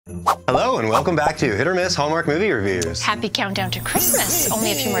Hello and welcome back to Hit or Miss Hallmark Movie Reviews. Happy countdown to Christmas.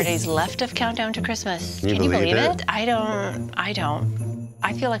 Only a few more days left of countdown to Christmas. Can you believe it? I don't.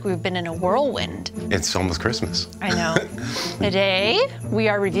 I feel like we've been in a whirlwind. It's almost Christmas. I know. Today we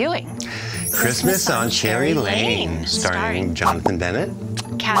are reviewing Christmas on Cherry Lane, starring Jonathan Bennett,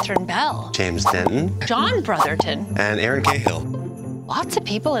 Catherine Bell, James Denton, John Brotherton, and Aaron Cahill. Lots of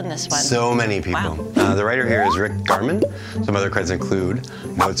people in this one. So many people. Wow. The writer here is Rick Garman. Some other credits include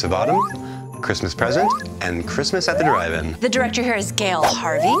Notes of Autumn, Christmas Present, and Christmas at the Drive-In. The director here is Gail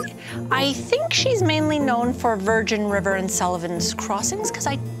Harvey. I think she's mainly known for Virgin River and Sullivan's Crossings, because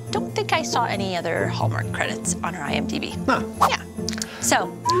I don't think I saw any other Hallmark credits on her IMDb. Huh. Yeah. So,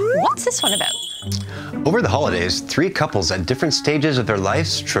 what's this one about? Over the holidays, three couples at different stages of their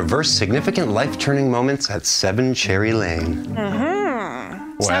lives traverse significant life-turning moments at 7 Cherry Lane.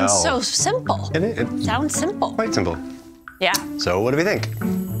 Well, sounds so simple. It sounds simple. Quite simple. Yeah. So what do we think?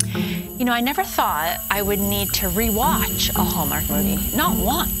 You know, I never thought I would need to rewatch a Hallmark movie. Not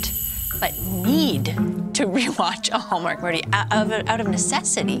want, but need to rewatch a Hallmark movie out of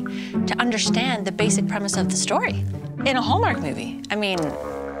necessity to understand the basic premise of the story in a Hallmark movie. I mean,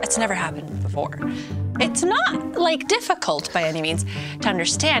 it's never happened before. It's not, like, difficult by any means to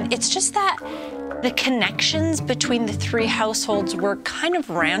understand. It's just that the connections between the three households were kind of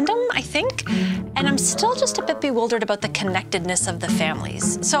random, I think. And I'm still just a bit bewildered about the connectedness of the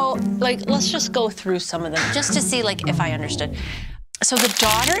families. So, like, let's just go through some of them just to see, like, if I understood. So the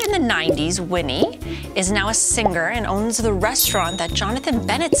daughter in the 90s, Winnie, is now a singer and owns the restaurant that Jonathan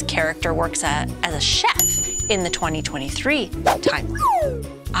Bennett's character works at as a chef in the 2023 timeline.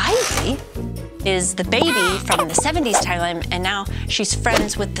 Ivy is the baby from the 70s timeline, and now she's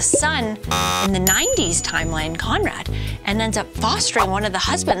friends with the son in the 90s timeline, Conrad, and ends up fostering one of the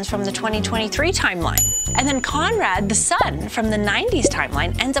husbands from the 2023 timeline. And then Conrad, the son from the 90s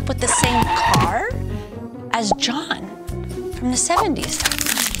timeline, ends up with the same car as John from the 70s timeline.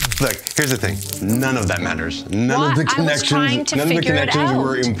 Look, here's the thing. None of that matters. None of the connections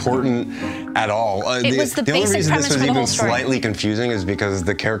were important at all. It was the only basic reason premise this was for the even whole story. slightly confusing is because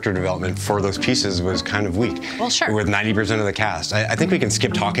the character development for those pieces was kind of weak. Well, sure. With 90% of the cast. I think we can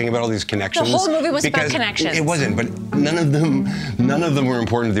skip talking about all these connections. The whole movie was about connections. It wasn't, but none of them were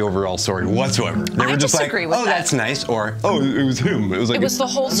important to the overall story whatsoever. They were just like, oh, that's nice, or oh, it was him. It was like the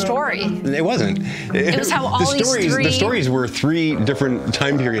whole story. It wasn't. It was how all the stories were three different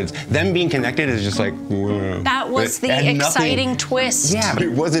time periods. Them being connected is just like, whoa. That was the exciting twist. Yeah, but it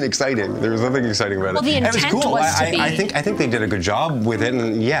wasn't exciting. There was nothing exciting about it. Well, the intent was to be. I think they did a good job with it,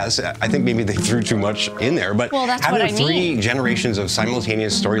 and yes, I think maybe they threw too much in there, but having three generations of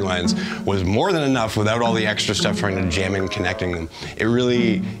simultaneous storylines was more than enough without all the extra stuff trying to jam in connecting them. It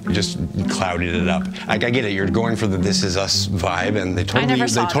really just clouded it up. Like, I get it, you're going for the This Is Us vibe, and they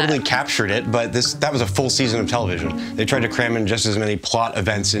totally captured it, but that was a full season of television. They tried to cram in just as many plot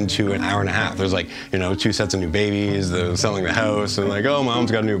events into an hour and a half. There's like, you know, 2 sets of new babies, selling the house, and like, oh,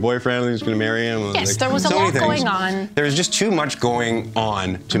 mom's got a new boyfriend, who's gonna marry him. Yes, like, there was a lot going on. There was just too much going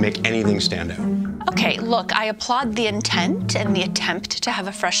on to make anything stand out. Okay, look, I applaud the intent and the attempt to have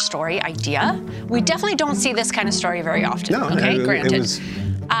a fresh story idea. We definitely don't see this kind of story very often. No, okay, granted.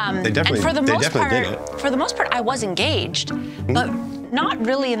 They definitely did it. For the most part, I was engaged, but not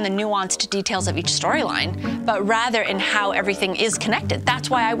really in the nuanced details of each storyline, but rather in how everything is connected. That's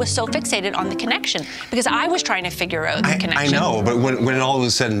why I was so fixated on the connection, because I was trying to figure out the connection. I know, but when it all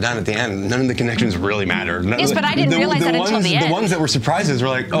was said and done at the end, none of the connections really mattered. Yes, but I didn't realize that until the end. The ones that were surprises were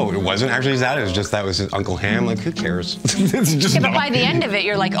like, oh, it wasn't actually that, it was just that was his Uncle Ham. Like, who cares? It's just but by the end of it,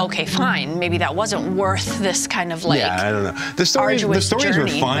 you're like, okay, fine, maybe that wasn't worth this kind of, like, yeah, I don't know. The stories were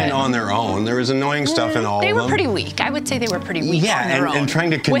fine on their own. There was annoying stuff in all of them. They were pretty weak. I would say they were pretty weak on their own. And trying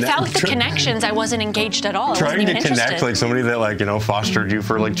to connect. Without the connections, I wasn't engaged at all. Trying to connect, like, somebody that, like, you know, fostered you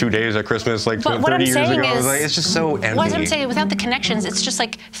for like 2 days at Christmas, like 30 years ago. I was like, it's just so empty. What I'm saying, without the connections, it's just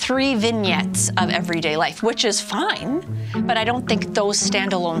like 3 vignettes of everyday life, which is fine. But I don't think those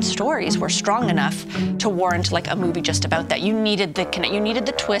standalone stories were strong enough to warrant, like, a movie just about that. You needed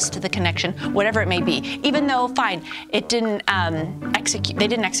the twist, the connection, whatever it may be. Even though, fine, it didn't they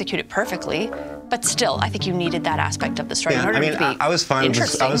didn't execute it perfectly. But still, I think you needed that aspect of the story. Yeah, in order I mean, to be I was fine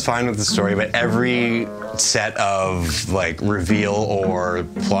with the story, but every set of, like, reveal or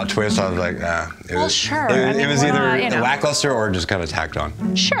plot twist, I was like, It was either lackluster or just kind of tacked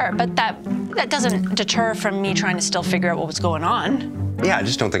on. Sure, but that doesn't deter from me trying to still figure out what was going on. Yeah, I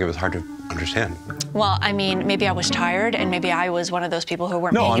just don't think it was hard to understand. Well, I mean, maybe I was tired, and maybe I was one of those people who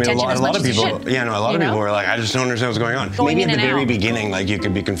weren't paying attention as much as you should. A lot of people were like, I just don't understand what's going on. Maybe at the very beginning, like, you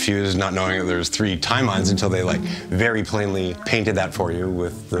could be confused not knowing that there's 3 timelines until they, like, very plainly painted that for you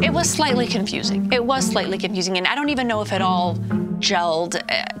with the... It was slightly confusing. It was slightly confusing, and I don't even know if it all gelled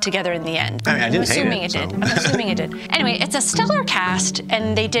together in the end. I mean, I didn't hate it. I'm assuming it did. Anyway, it's a stellar cast,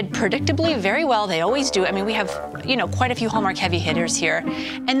 and they did predictably very well. They always do. I mean, we have, you know, quite a few Hallmark heavy hitters here,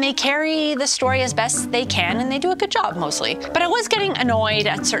 and they carry the story as best they can, and they do a good job mostly. But I was getting annoyed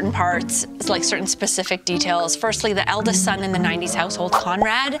at certain parts, like certain specific details. Firstly, the eldest son in the 90s household,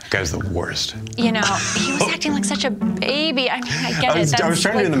 Conrad. That guy's the worst. You know, he was acting like such a baby. I mean, I get it. I was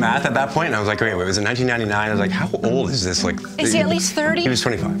trying to do the math at that point, and I was like, wait, was it 1999? I was like, how old is this? Like, is he at least 30? He was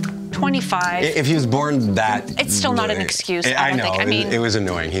 25. 25. If he was born that... It's still not an excuse. I know. I mean, it was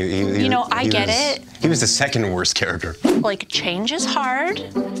annoying. You know, I get it. He was the second worst character. Like, change is hard.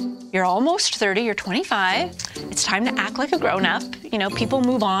 You're almost 30, you're 25. It's time to act like a grown-up. You know, people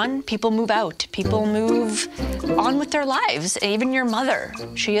move on, people move out, people move on with their lives. Even your mother,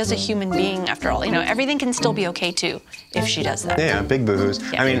 she is a human being after all. You know, everything can still be okay too if she does that. Yeah, big boohoo's.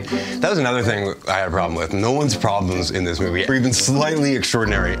 Yeah. I mean, that was another thing I had a problem with. No one's problems in this movie are even slightly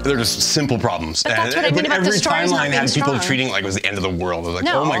extraordinary. They're just simple problems. But that's what I mean about the story's not being every timeline had people strong. treating it like it was the end of the world. I was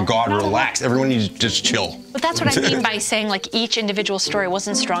like, oh my God, relax. Everyone needs to just chill. But that's what I mean by saying, like, each individual story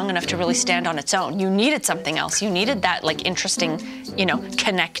wasn't strong enough to really stand on its own. You needed something else. You needed that, like, interesting, you know,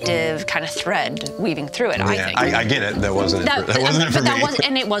 connective kind of thread weaving through it, I think. I get it. That wasn't it for me.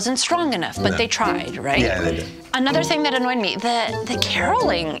 And it wasn't strong enough, but they tried, right? Yeah, they did. Another thing that annoyed me, the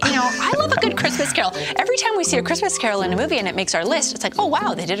caroling. You know, I love a good Christmas carol. Every time we see a Christmas carol in a movie and it makes our list, it's like, oh,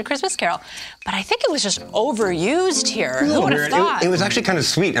 wow, they did a Christmas carol. But I think it was just overused here. Who would have thought? It was actually kind of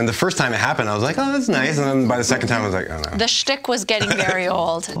sweet. And the first time it happened, I was like, oh, that's nice. And then by the second time, I was like, oh, no. The shtick was getting very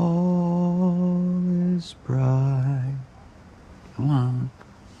old. All is bright. Come on.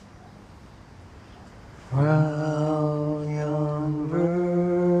 Well, young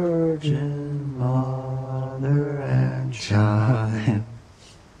virgin mother and child.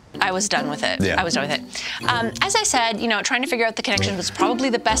 I was done with it. Yeah. I was done with it. As I said, you know, trying to figure out the connections was probably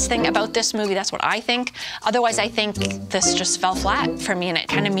the best thing about this movie. That's what I think. Otherwise, I think this just fell flat for me, and it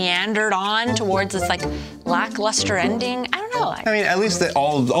kind of meandered on towards this, like, lackluster ending. I don't know. I mean, at least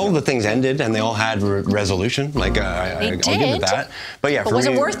all the things ended, and they all had resolution. Like, I'll give it that. But yeah, was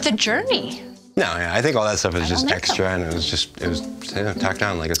it worth the journey? No, yeah, I think all that stuff is just extra, and it was tacked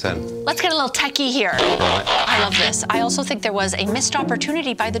on, like I said. Let's get a little techie here. I love this. I also think there was a missed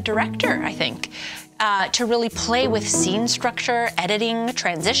opportunity by the director, I think, to really play with scene structure, editing,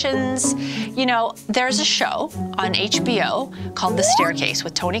 transitions. You know, there's a show on HBO called The Staircase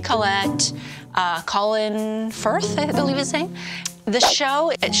with Toni Collette, Colin Firth, I believe his name. The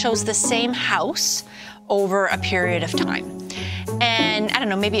show, it shows the same house over a period of time. And I don't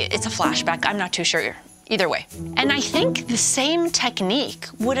know, maybe it's a flashback, I'm not too sure. Either way. And I think the same technique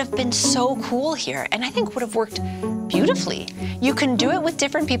would have been so cool here, and I think would have worked beautifully. You can do it with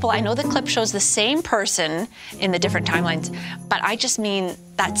different people. I know the clip shows the same person in the different timelines, but I just mean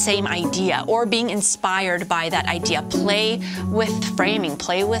that same idea, or being inspired by that idea. Play with framing,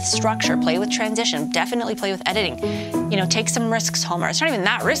 play with structure, play with transition, definitely play with editing. You know, take some risks, Hallmark. It's not even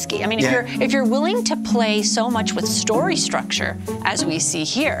that risky. I mean, if you're willing to play so much with story structure, as we see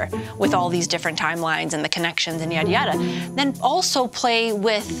here, with all these different timelines and the connections and yada yada, then also play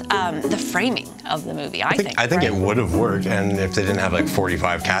with the framing of the movie, I think. I think it would have worked, and if they didn't have like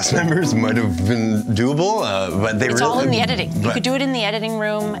 45 cast members, it might have been doable, but they It's all in the editing. You could do it in the editing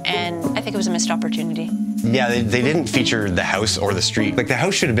room, and I think it was a missed opportunity. Yeah, they didn't feature the house or the street. Like, the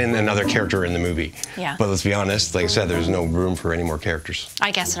house should have been another character in the movie. Yeah. But let's be honest, like I said, there's no room for any more characters.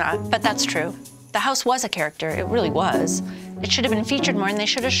 I guess not, but that's true. The house was a character, it really was. It should have been featured more, and they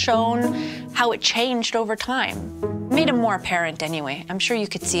should have shown how it changed over time. Made it more apparent anyway. I'm sure you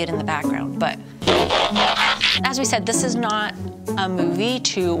could see it in the background, but as we said, this is not a movie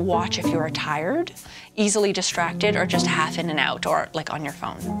to watch if you're tired, easily distracted, or just half in and out, or like on your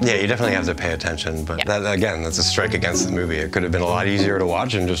phone. Yeah, you definitely have to pay attention, but that, again, that's a strike against the movie. It could have been a lot easier to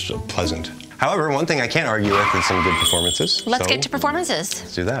watch and just pleasant. However, one thing I can't argue with is some good performances. Let's get to performances.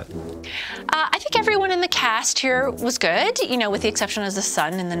 Let's do that. I think everyone in the cast here was good, you know, with the exception of the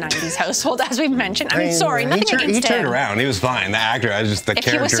son in the 90s household, as we've mentioned. I mean, sorry, nothing against him. He turned around. He was fine. The actor, the character was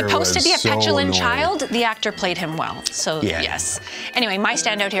If he was supposed to be a petulant annoying. child, the actor played him well. So, yes. Anyway, my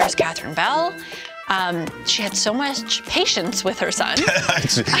standout here is Catherine Bell. She had so much patience with her son.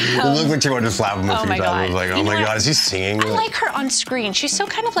 It looked like she wanted to slap him a few times. I was like, oh my God, is he singing? I like her on screen. She's so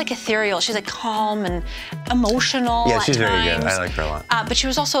kind of like ethereal. She's like calm and emotional. Yeah, she's at very times. good. I like her a lot. But she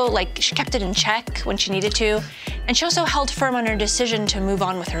was also like, she kept it in check when she needed to. And she also held firm on her decision to move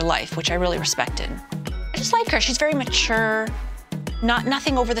on with her life, which I really respected. I just like her. She's very mature.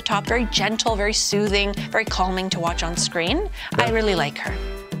 Nothing over the top, very gentle, very soothing, very calming to watch on screen. Yeah. I really like her.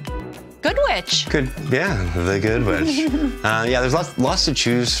 Good Witch. Good, yeah, the Good Witch. Yeah, there's lots to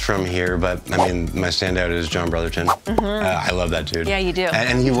choose from here, but I mean, my standout is John Brotherton. I love that dude. Yeah, you do.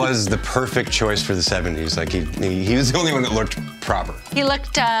 And he was the perfect choice for the 70s. Like, he was the only one that looked proper. He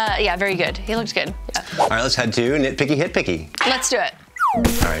looked, yeah, very good. He looked good. Yeah. All right, let's head to Nit Picky, Hit Picky. Let's do it. All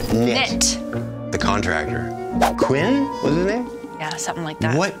right, Nit. The contractor. Quinn was his name? Yeah, something like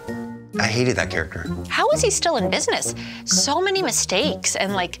that. What? I hated that character. How is he still in business? So many mistakes,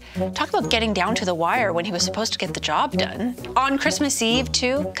 and like, talk about getting down to the wire when he was supposed to get the job done. On Christmas Eve,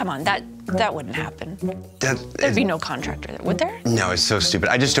 too? Come on, that wouldn't happen. There'd be no contractor there, would there? No, it's so stupid.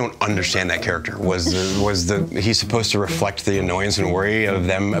 I just don't understand that character. He's supposed to reflect the annoyance and worry of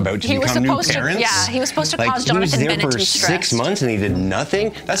them about to become new parents? Yeah, he was supposed to cause Jonathan Bennett to be stressed. He was there for 6 months and he did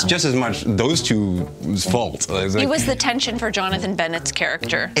nothing? That's just as much those two's fault. He was the tension for Jonathan Bennett's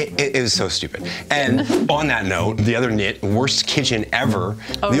character. It was so stupid. And on that note, the other Nit, worst kitchen ever.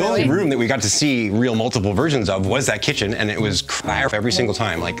 Oh, the only room that we got to see real multiple versions of was that kitchen, and it was crap every single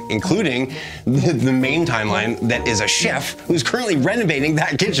time, like including the main timeline that is a chef who's currently renovating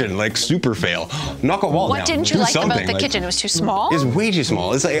that kitchen. Like, super fail. Knock a wall down. What didn't you like about the kitchen? It was too small? It was way too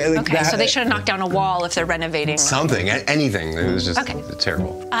small. It's like okay, so they should have knocked down a wall if they're renovating. Something, anything. It was just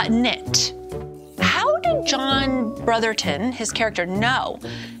terrible. Nit. How did John Brotherton, his character, know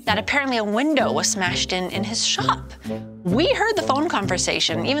that apparently a window was smashed in his shop? We heard the phone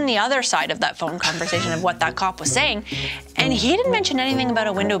conversation, even the other side of that phone conversation of what that cop was saying, and he didn't mention anything about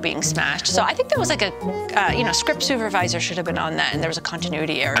a window being smashed. So I think there was like a, script supervisor should have been on that, and there was a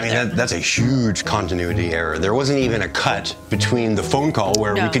continuity error. I mean, that's a huge continuity error. There wasn't even a cut between the phone call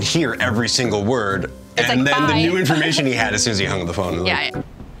where we could hear every single word, and then the new information he had as soon as he hung up the phone. Yeah.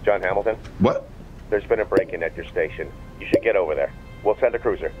 John Hamilton? What? There's been a break-in at your station. You should get over there. We'll send a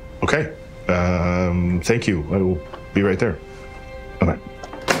cruiser. Okay. Thank you. I will be right there. Bye-bye.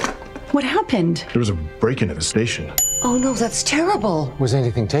 What happened? There was a break-in at the station. Oh no, that's terrible. Was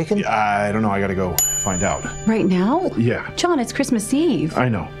anything taken? Yeah, I don't know. I gotta go find out. Right now? Yeah. John, it's Christmas Eve. I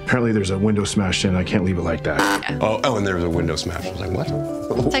know. Apparently there's a window smashed in. I can't leave it like that. Yeah. Oh, and there was a window smash. I was like, what?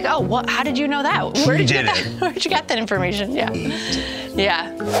 It's like, oh, what? How did you know that? Where'd you get that information? Yeah.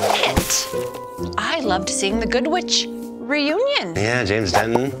 Yeah. Hit. I loved seeing the Good Witch reunion. Yeah, James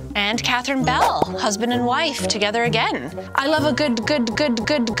Denton. And Catherine Bell, husband and wife, together again. I love a good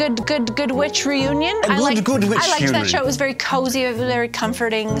witch reunion. I liked that show. It was very cozy, very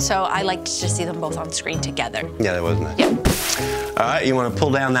comforting, so I liked to see them both on screen together. Yeah, that was nice. Yeah. All right, you want to pull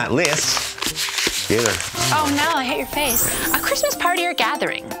down that list? Get her. Oh no, I hit your face. A Christmas party or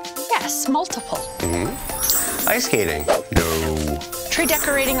gathering? Yes, multiple. Ice skating? No. Tree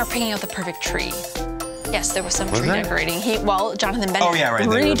decorating or picking out the perfect tree? Yes, there was some tree decorating. Jonathan Bennett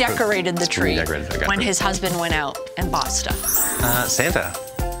redecorated the tree when his husband went out and bought stuff. Santa.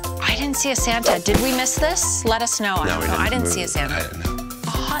 I didn't see a Santa. Did we miss this? Let us know. No, I didn't see a Santa. I didn't know. A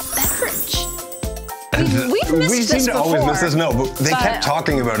hot beverage. We've missed this before. We seem to always miss this. No, but they kept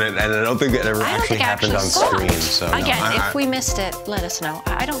talking about it, and I don't think it ever actually happened on screen. So again, if we missed it, let us know.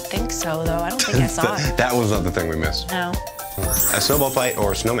 I don't think so, though. I don't think I saw it. That was not the thing we missed. No. A snowball fight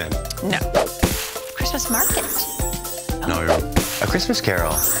or a snowman? No. Christmas market. No, a Christmas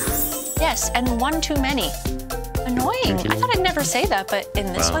carol. Yes, and one too many. Annoying. I thought I'd never say that, but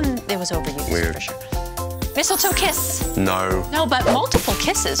in this one, it was overused. Weird. For sure. Mistletoe kiss. No. No, but multiple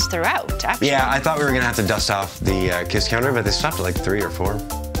kisses throughout, actually. Yeah, I thought we were going to have to dust off the kiss counter, but they stopped at like 3 or 4.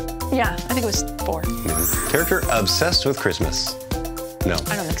 Yeah, I think it was 4. Character obsessed with Christmas. No.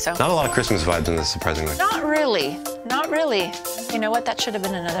 I don't think so. Not a lot of Christmas vibes in this, surprisingly. Not really. Not really. You know what? That should have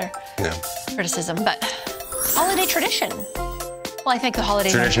been another criticism, but holiday tradition. Well, I think the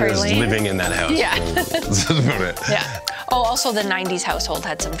holiday tradition is living in that house. Yeah. That's about it. Yeah. Oh, also the 90s household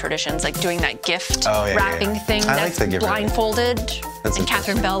had some traditions, like doing that gift wrapping thing that's blindfolded. And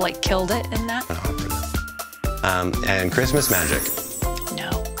Catherine Bell killed it in that. And Christmas magic. No.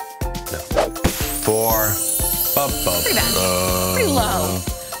 No. 4. Pretty bad. Pretty low.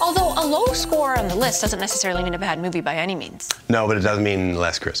 Although a low score on the list doesn't necessarily mean a bad movie by any means. No, but it does mean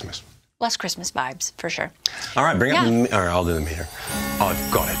less Christmas. Less Christmas vibes, for sure. All right, bring up the... All right, I'll do the meter. Oh,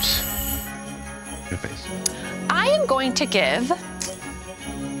 I've got it. Good face. I am going to give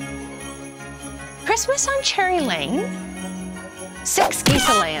Christmas on Cherry Lane, 6 geese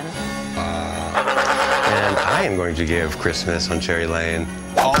a-laying. And I am going to give Christmas on Cherry Lane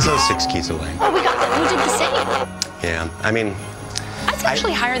also 6 geese a-laying. Oh, we did the same. Yeah, I mean... That's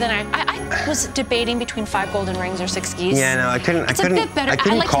actually higher than I was debating between 5 golden rings or 6 geese. Yeah, no, I couldn't a bit better. I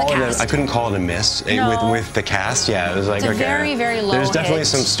couldn't call it a miss No. with the cast. Yeah, it was like, It's a okay. very, very low There's definitely hit.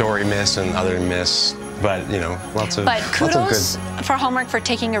 some story miss and other miss, but you know, lots of kudos good. for Hallmark for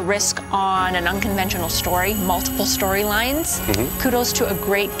taking a risk on an unconventional story, multiple storylines. Kudos to a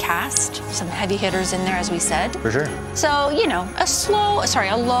great cast, some heavy hitters in there, as we said. For sure. So, you know, a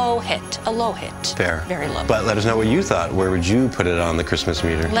low hit. Fair. Very low. But let us know what you thought. Where would you put it on the Christmas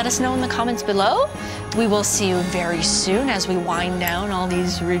meter? Let us know in the comments below. We will see you very soon as we wind down all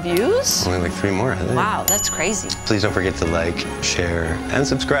these reviews. Only like 3 more, I think. Wow, that's crazy. Please don't forget to like, share, and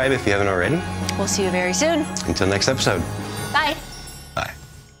subscribe if you haven't already. We'll see you very soon. Until next episode. Bye.